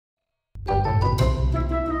Hey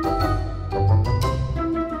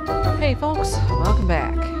folks, welcome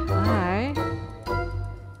back. I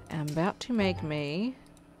am about to make me,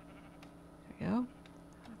 there we go,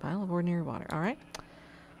 a pile of ordinary water. Alright.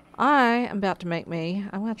 I am about to make me,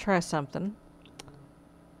 I'm going to try something.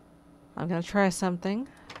 I'm going to try something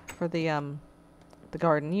for the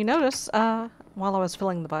garden. You notice, while I was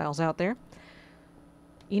filling the vials out there,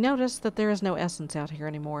 you notice that there is no essence out here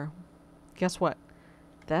anymore. Guess what?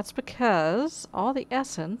 That's because all the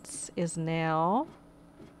essence is now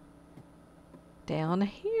down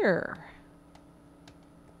here.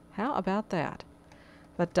 How about that?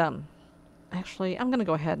 But, actually, I'm gonna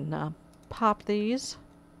go ahead and, pop these.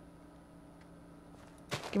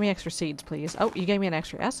 Give me extra seeds, please. Oh, you gave me an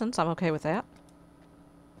extra essence. I'm okay with that.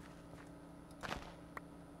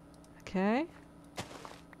 Okay.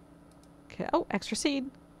 Okay. Oh, extra seed.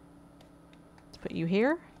 Let's put you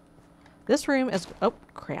here. This room is... Oh,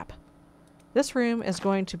 crap. This room is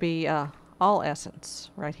going to be, all essence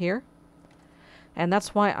right here. And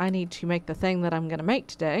that's why I need to make the thing that I'm going to make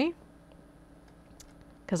today.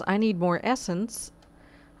 Because I need more essence.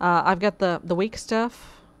 I've got the weak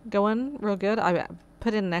stuff going real good. I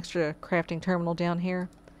put in an extra crafting terminal down here.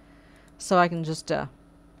 So I can just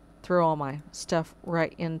throw all my stuff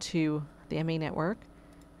right into the ME network.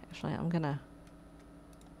 Actually, I'm going to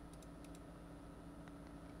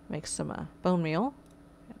make some bone meal.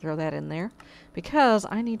 Throw that in there. Because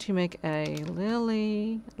I need to make a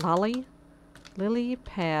lily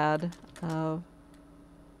pad of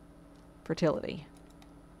fertility.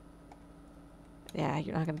 Yeah,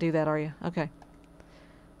 you're not going to do that, are you? Okay.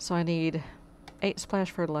 So I need 8 splash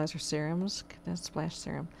fertilizer serums. Condensed splash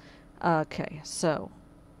serum. Okay, so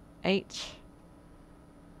 8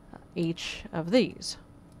 each of these.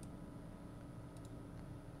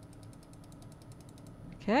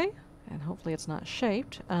 Okay, and hopefully it's not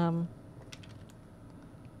shaped.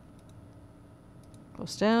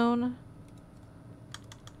 Glowstone.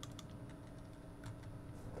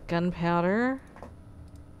 Gunpowder.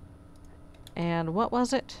 And what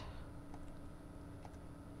was it?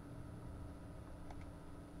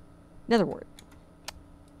 Netherwort.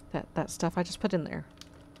 That stuff I just put in there.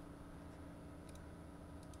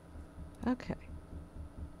 Okay.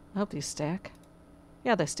 I hope these stack.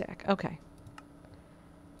 Yeah, they stack. Okay.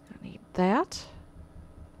 I need that.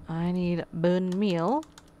 I need bone meal.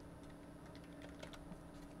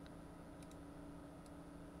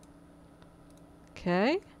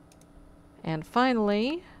 Okay. And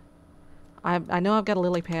finally, I know I've got a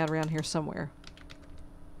lily pad around here somewhere.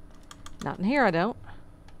 Not in here, I don't.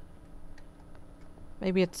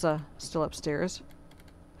 Maybe it's still upstairs.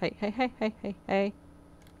 Hey, hey, hey, hey, hey, hey.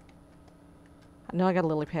 I know I got a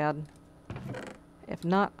lily pad. If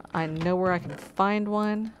not, I know where I can find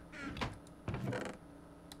one.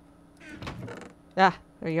 Ah,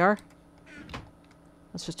 there you are.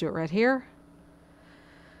 Let's just do it right here.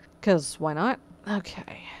 'Cause why not?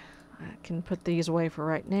 Okay. I can put these away for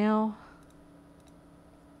right now.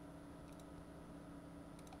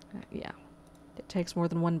 Yeah. It takes more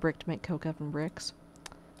than 1 brick to make coke oven bricks.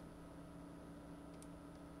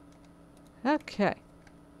 Okay.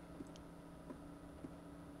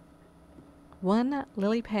 1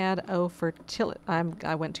 lily pad of fertility.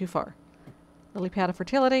 I went too far. Lily pad of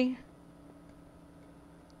fertility.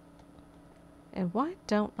 And why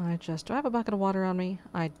don't I just... Do I have a bucket of water on me?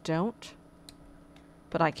 I don't.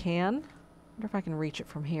 But I can. I wonder if I can reach it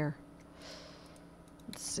from here.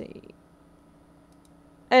 Let's see.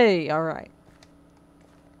 Hey, alright.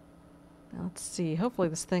 Now let's see. Hopefully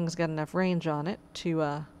this thing's got enough range on it to,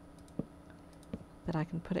 that I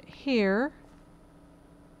can put it here.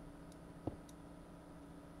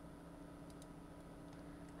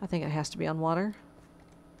 I think it has to be on water.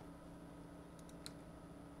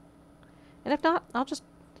 And if not,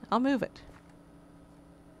 I'll move it.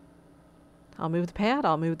 I'll move the pad,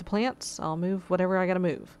 I'll move the plants, I'll move whatever I gotta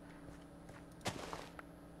move.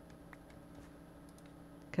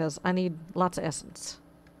 Because I need lots of essence.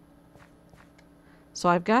 So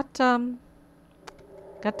I've got to,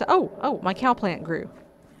 oh, my cow plant grew.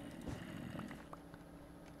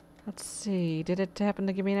 Let's see, did it happen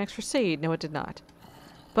to give me an extra seed? No, it did not.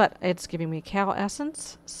 But it's giving me cow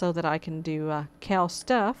essence so that I can do cow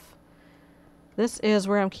stuff. This is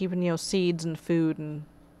where I'm keeping, you know, seeds and food and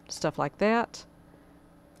stuff like that.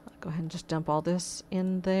 I'll go ahead and just dump all this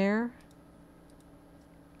in there.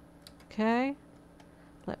 Okay.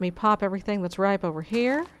 Let me pop everything that's ripe over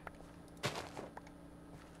here.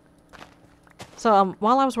 So,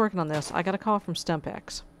 while I was working on this, I got a call from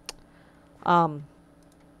StumpX.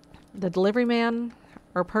 The delivery man,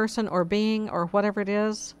 or person, or being, or whatever it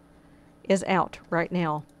is out right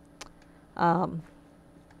now. to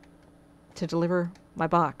deliver my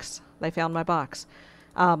box. They found my box.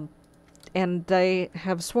 And they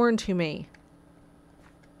have sworn to me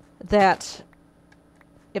that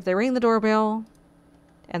if they ring the doorbell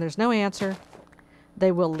and there's no answer,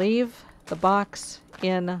 they will leave the box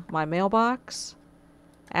in my mailbox.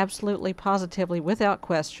 Absolutely, positively, without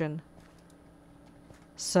question.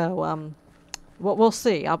 So, we'll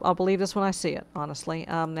see. I'll believe this when I see it, honestly.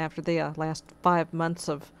 After the last 5 months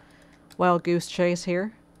of wild goose chase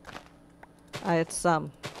here. It's,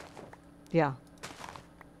 yeah.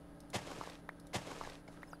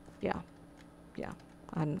 Yeah.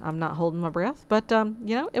 I'm not holding my breath, but,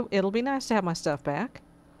 you know, it'll be nice to have my stuff back.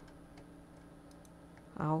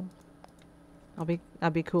 I'll be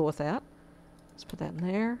cool with that. Let's put that in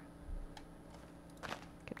there.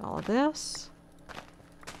 Get all of this.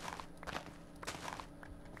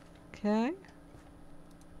 Okay.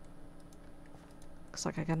 Looks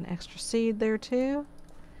like I got an extra seed there too.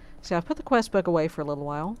 See, I've put the quest book away for a little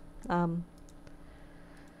while. I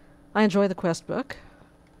enjoy the quest book.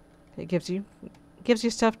 It gives you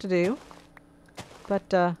stuff to do. But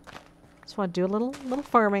just want to do a little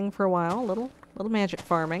farming for a while, little magic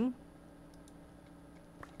farming.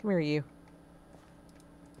 Come here, you.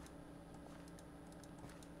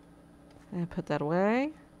 And put that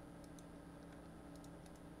away.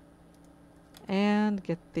 And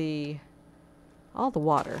get all the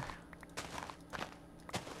water.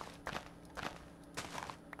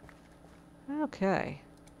 Okay.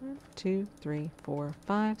 1, 2, 3, 4,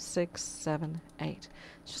 5, 6, 7, 8.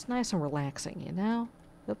 It's just nice and relaxing, you know?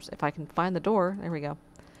 Oops, if I can find the door. There we go.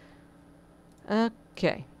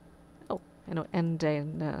 Okay. Oh, and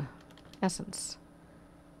an essence.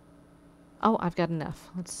 Oh, I've got enough.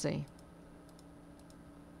 Let's see.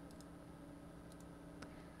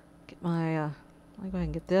 Get my, I'll go ahead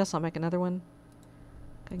and get this. I'll make another one.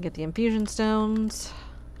 Go ahead and get the infusion stones.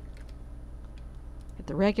 Get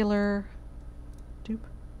the regular. Dupe.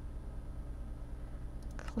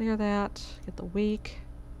 Clear that. Get the weak.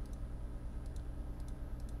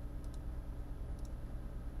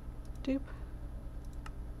 Dupe.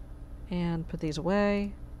 And put these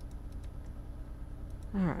away.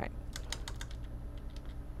 Alright.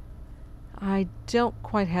 I don't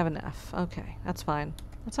quite have enough. Okay, that's fine.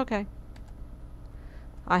 That's okay.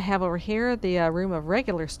 I have over here the room of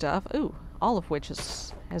regular stuff. Ooh, all of which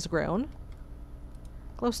has grown.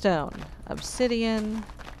 Glowstone. Obsidian.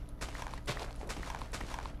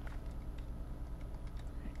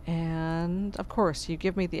 And, of course, you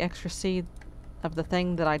give me the extra seed of the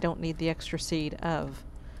thing that I don't need the extra seed of.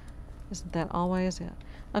 Isn't that always it?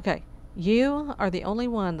 Okay. You are the only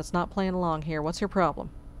one that's not playing along here. What's your problem?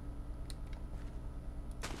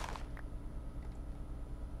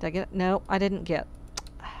 Did I get it? No, I didn't get.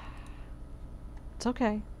 It's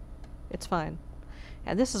okay. It's fine.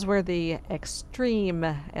 And this is where the extreme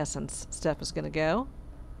essence stuff is going to go.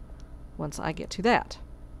 Once I get to that.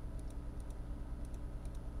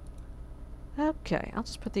 Okay, I'll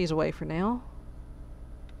just put these away for now.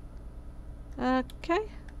 Okay.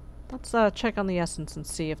 Let's check on the essence and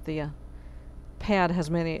see if the pad has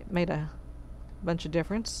made a bunch of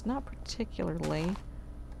difference. Not particularly.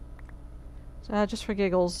 So, just for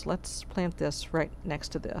giggles, let's plant this right next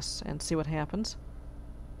to this and see what happens.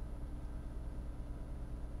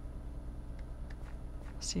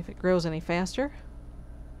 See if it grows any faster.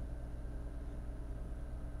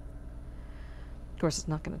 Of course, it's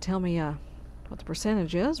not going to tell me what the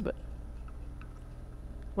percentage is, but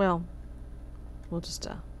well, we'll just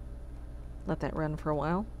let that run for a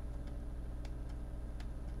while.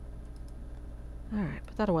 Alright,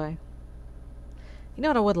 put that away. You know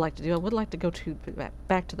what I would like to do? I would like to go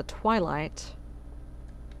back to the Twilight.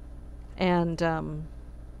 And, I'd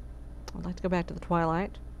like to go back to the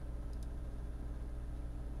Twilight.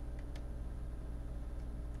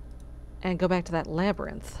 And go back to that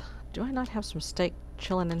labyrinth. Do I not have some steak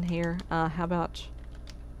chilling in here? How about...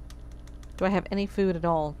 Do I have any food at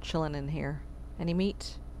all chilling in here? Any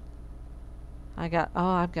meat? I've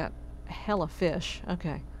got hella fish.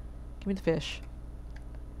 Okay. Give me the fish.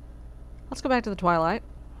 Let's go back to the Twilight.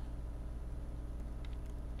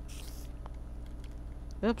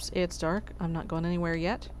 Oops, it's dark. I'm not going anywhere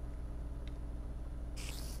yet.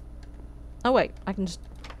 Oh wait, I can just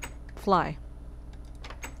fly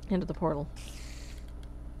into the portal.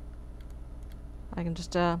 I can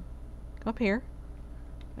just go up here,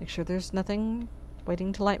 make sure there's nothing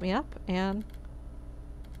waiting to light me up, and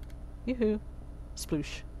yoo-hoo,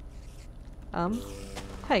 sploosh.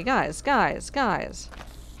 Hey guys.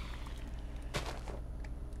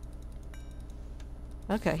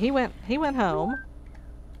 Okay, he went home.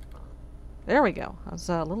 There we go. I was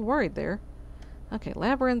a little worried there. Okay,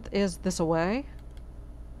 labyrinth is this away.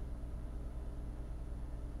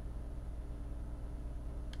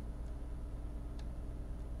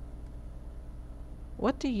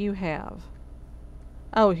 What do you have?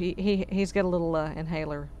 Oh, he's got a little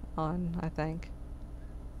inhaler on, I think.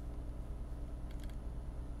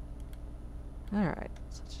 Alright,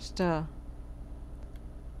 so let's just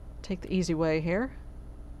take the easy way here.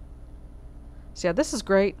 So yeah, this is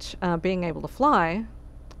great, being able to fly.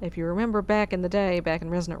 If you remember back in the day, back in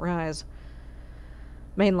Resonant Rise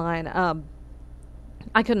mainline,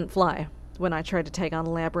 I couldn't fly when I tried to take on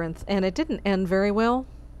Labyrinth, and it didn't end very well.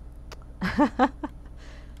 I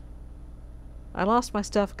lost my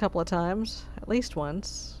stuff a couple of times, at least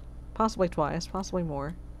once, possibly twice, possibly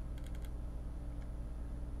more.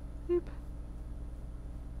 Boop.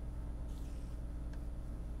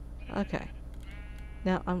 Okay.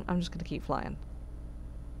 Now I'm just gonna keep flying.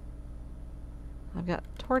 I've got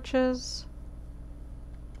torches.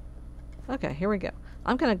 Okay, here we go.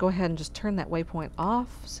 I'm gonna go ahead and just turn that waypoint off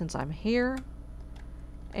since I'm here.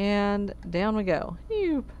 And down we go.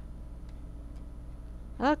 Yoop.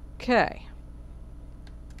 Okay.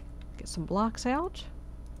 Get some blocks out.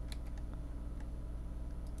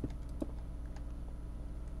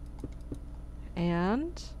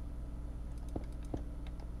 And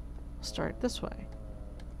we'll start this way.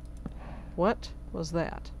 What was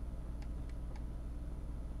that?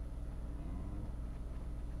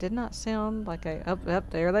 Did not sound like a... Up,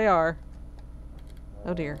 there they are.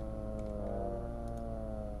 Oh dear.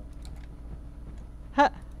 Huh.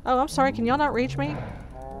 Oh, I'm sorry. Can y'all not reach me?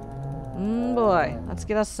 Boy. Let's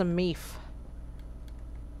get us some meef.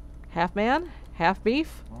 Half man, half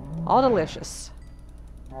beef. All delicious.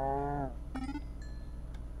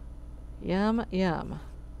 Yum, yum.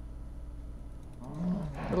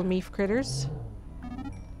 Little meef critters.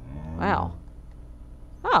 Wow.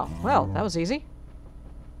 Oh, well, that was easy.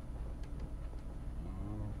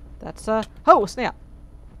 That's, oh, snap.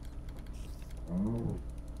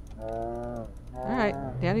 Alright,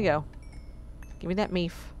 down you go. Give me that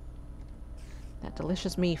meef. That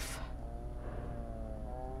delicious meef.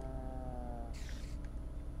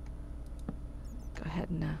 Go ahead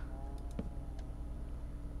and,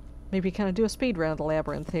 maybe kind of do a speed run of the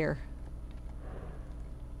labyrinth here.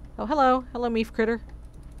 Oh, hello. Hello, meef critter.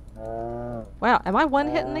 Wow, am I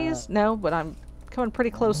one-hitting these? No, but I'm coming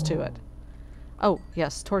pretty close to it. Oh,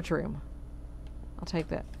 yes, torch room. I'll take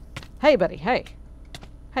that. Hey, buddy, hey.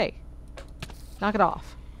 Hey. Knock it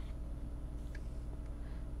off.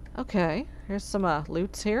 Okay, here's some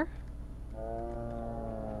loots here.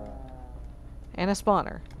 And a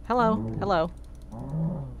spawner. Hello, hello.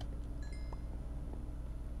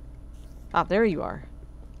 Ah, there you are.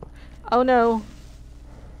 Oh no.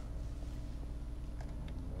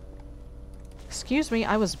 Excuse me,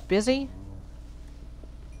 I was busy.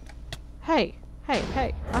 Hey, hey,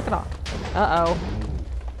 hey, knock it off. Uh-oh.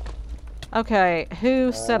 Okay,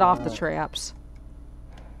 who set off the traps?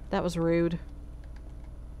 That was rude.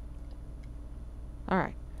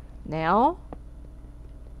 Alright. Now.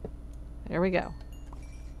 There we go.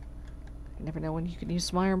 You never know when you can use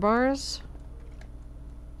some iron bars.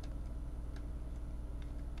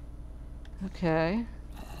 Okay.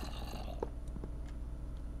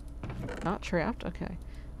 Not trapped. Okay.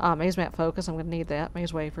 Maze map focus. I'm going to need that.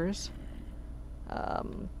 Maze wafers.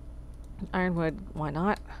 Ironwood. Why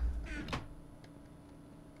not?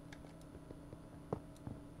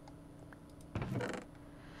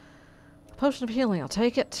 Potion of healing. I'll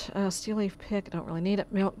take it. Steel leaf pick. Don't really need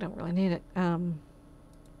it. Milk. Don't really need it.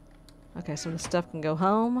 Okay, some of the stuff can go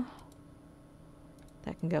home.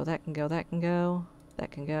 That can go. That can go. That can go.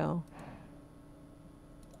 That can go.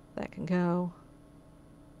 That can go.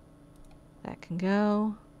 That can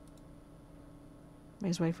go.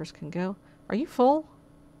 Maze wafers can go. Are you full?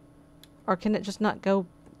 Or can it just not go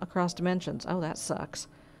across dimensions? Oh, that sucks.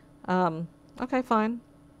 Okay, fine.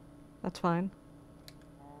 That's fine.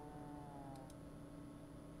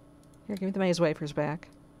 Here, give me the maze wafers back.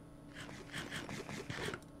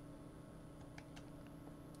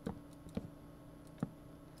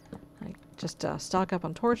 I just stock up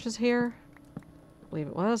on torches here. I believe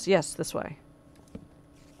it was. Yes, this way.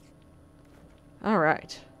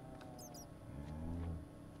 Alright.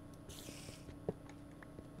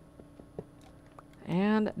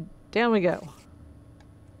 And down we go.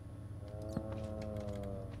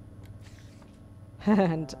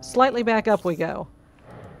 And slightly back up we go.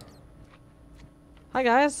 Hi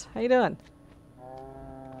guys, how you doing?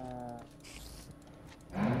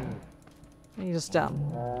 You just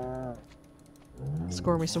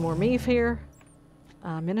score me some more meef here.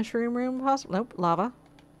 Minish room possible. Nope, lava.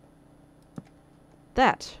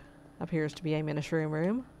 That appears to be a mushroom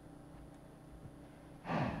room.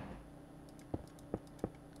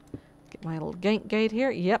 Get my little gank gate here.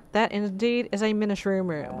 Yep, that indeed is a mushroom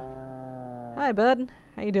room. Hi, bud.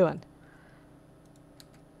 How you doing?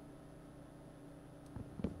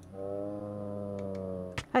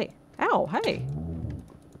 Hey. Ow, hey.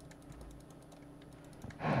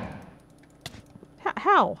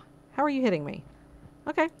 How? How are you hitting me?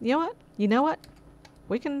 Okay, you know what? You know what?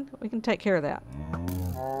 We can take care of that.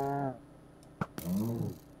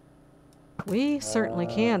 We certainly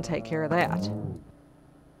can take care of that.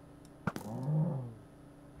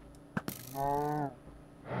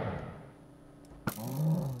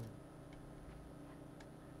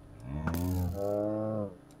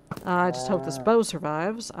 I just hope this bow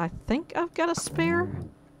survives. I think I've got a spare.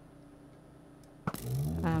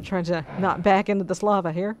 I'm trying to not back into this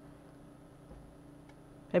lava here.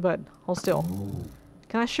 Hey, bud, hold still.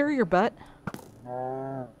 Can I shear your butt?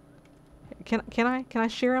 Can I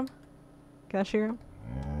shear him? Can I shear him?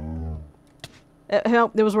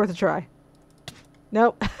 Nope, it was worth a try.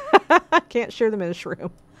 Nope. I can't shear the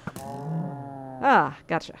mushroom. Ah,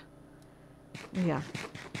 gotcha. Yeah.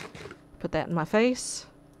 Put that in my face.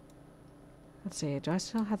 Let's see, do I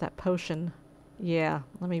still have that potion? Yeah,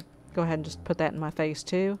 let me go ahead and just put that in my face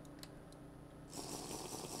too.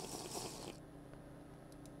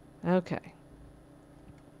 Okay.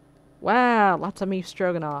 Wow, lots of beef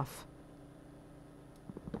stroganoff.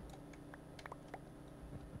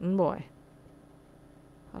 Boy.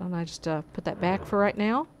 Why don't I just put that back for right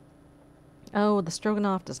now? Oh, the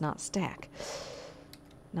stroganoff does not stack.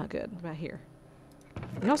 Not good. What about here?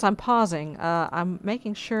 You notice I'm pausing. I'm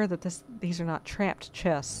making sure that these are not trapped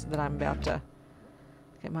chests that I'm about to...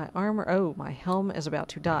 Okay, my armor... Oh, my helm is about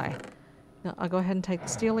to die. Now, I'll go ahead and take the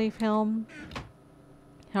steel leaf helm.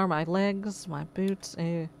 How are my legs? My boots?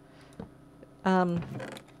 There's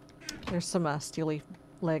some steel leaf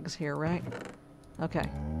legs here, right? Okay.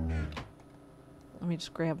 Let me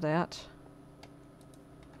just grab that.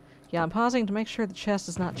 Yeah, I'm pausing to make sure the chest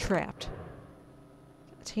is not trapped.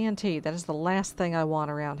 TNT, that is the last thing I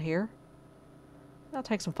want around here. I'll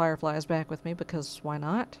take some fireflies back with me because why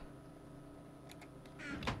not?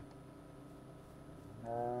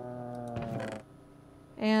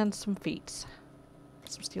 And some feet.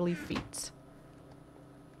 Some steely feet.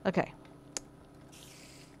 Okay.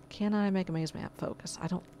 Can I make a maze map focus? I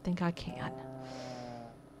don't think I can.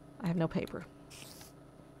 I have no paper.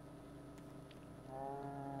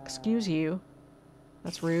 Excuse you.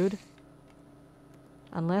 That's rude.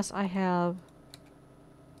 Unless I have...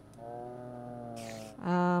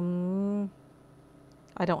 I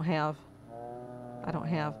don't have.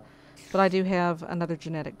 But I do have another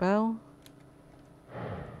genetic bow.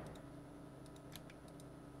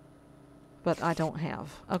 But I don't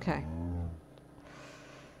have. Okay.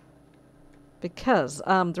 Because,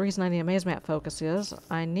 the reason I need a maze map focus is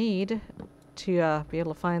I need to be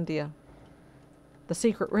able to find the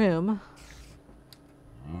secret room.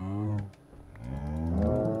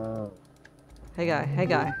 Hey guy, hey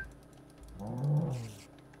guy.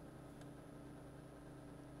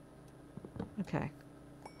 Okay.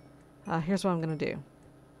 Here's what I'm gonna do.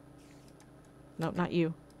 Nope, not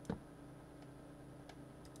you.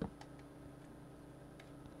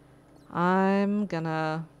 I'm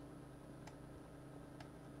gonna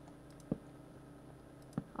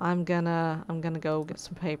go get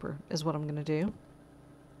some paper, is what I'm gonna do.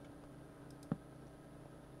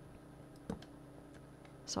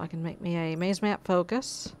 So I can make me a maze map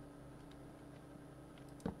focus.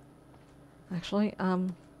 Actually, I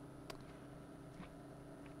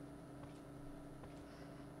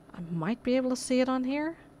might be able to see it on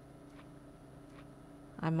here.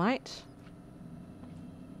 I might.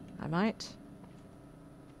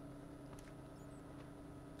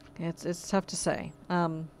 It's tough to say.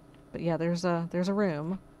 But yeah, there's a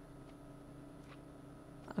room.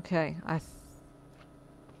 Okay, I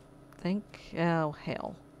think... Oh,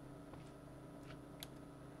 hell.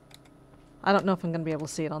 I don't know if I'm going to be able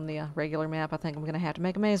to see it on the regular map. I think I'm going to have to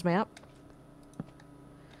make a maze map.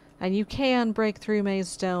 And you can break through maze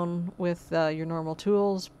stone with your normal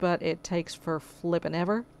tools, but it takes for flippin'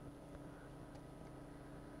 ever.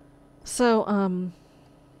 So,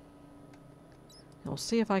 we'll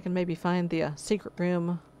see if I can maybe find the secret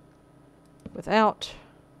room without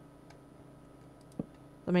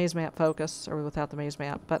the maze map focus, or without the maze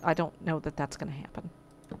map, but I don't know that that's going to happen.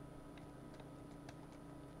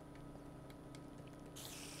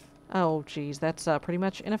 Oh, geez, that's pretty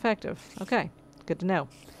much ineffective. Okay, good to know.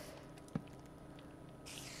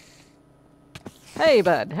 Hey,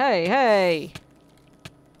 bud. Hey, hey!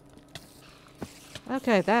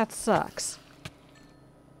 Okay, that sucks.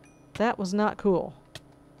 That was not cool.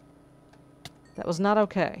 That was not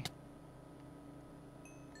okay.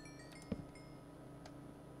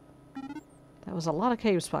 That was a lot of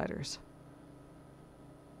cave spiders.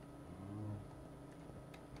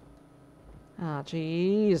 Ah,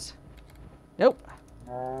 jeez. Nope.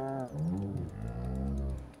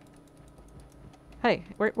 Hey,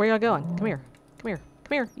 where y'all going? Come here. Come here.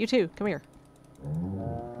 Come here. You too. Come here.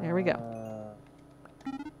 There we go.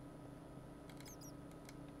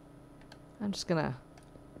 I'm just gonna...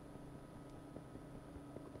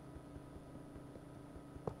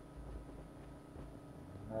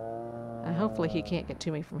 hopefully he can't get to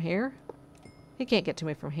me from here. He can't get to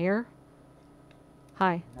me from here.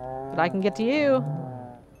 Hi. But I can get to you.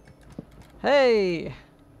 Hey!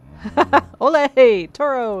 Ole!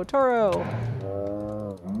 Toro! Toro!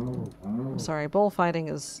 I'm sorry, bullfighting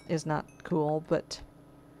is not cool, but...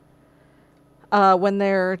 when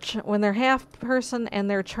they're half person and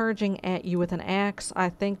they're charging at you with an axe, I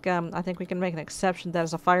think we can make an exception. That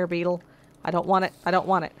is a fire beetle. I don't want it. I don't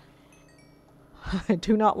want it. I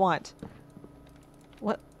do not want.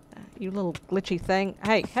 What? You little glitchy thing.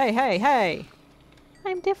 Hey, hey, hey, hey!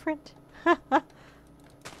 I'm different.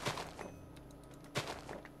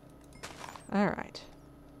 Alright.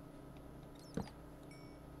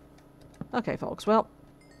 Okay, folks. Well,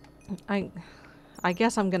 I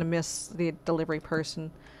guess I'm gonna miss the delivery person.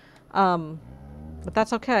 But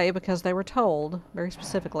that's okay, because they were told, very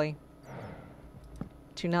specifically,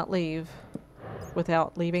 to not leave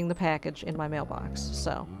without leaving the package in my mailbox.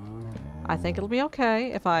 So, I think it'll be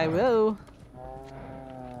okay if I will.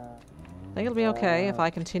 I think it'll be okay if I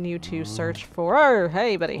continue to search for... Oh,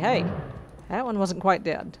 hey, buddy, hey! That one wasn't quite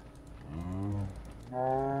dead.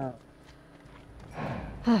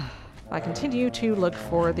 I continue to look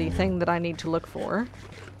for the thing that I need to look for.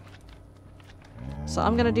 So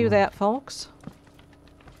I'm gonna do that, folks.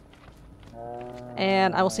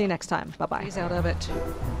 And I will see you next time. Bye-bye. He's out of it.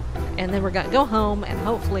 And then we're gonna go home, and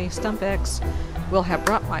hopefully StumpX will have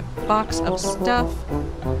brought my box of stuff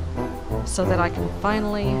so that I can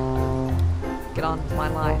finally get on with my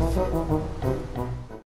life.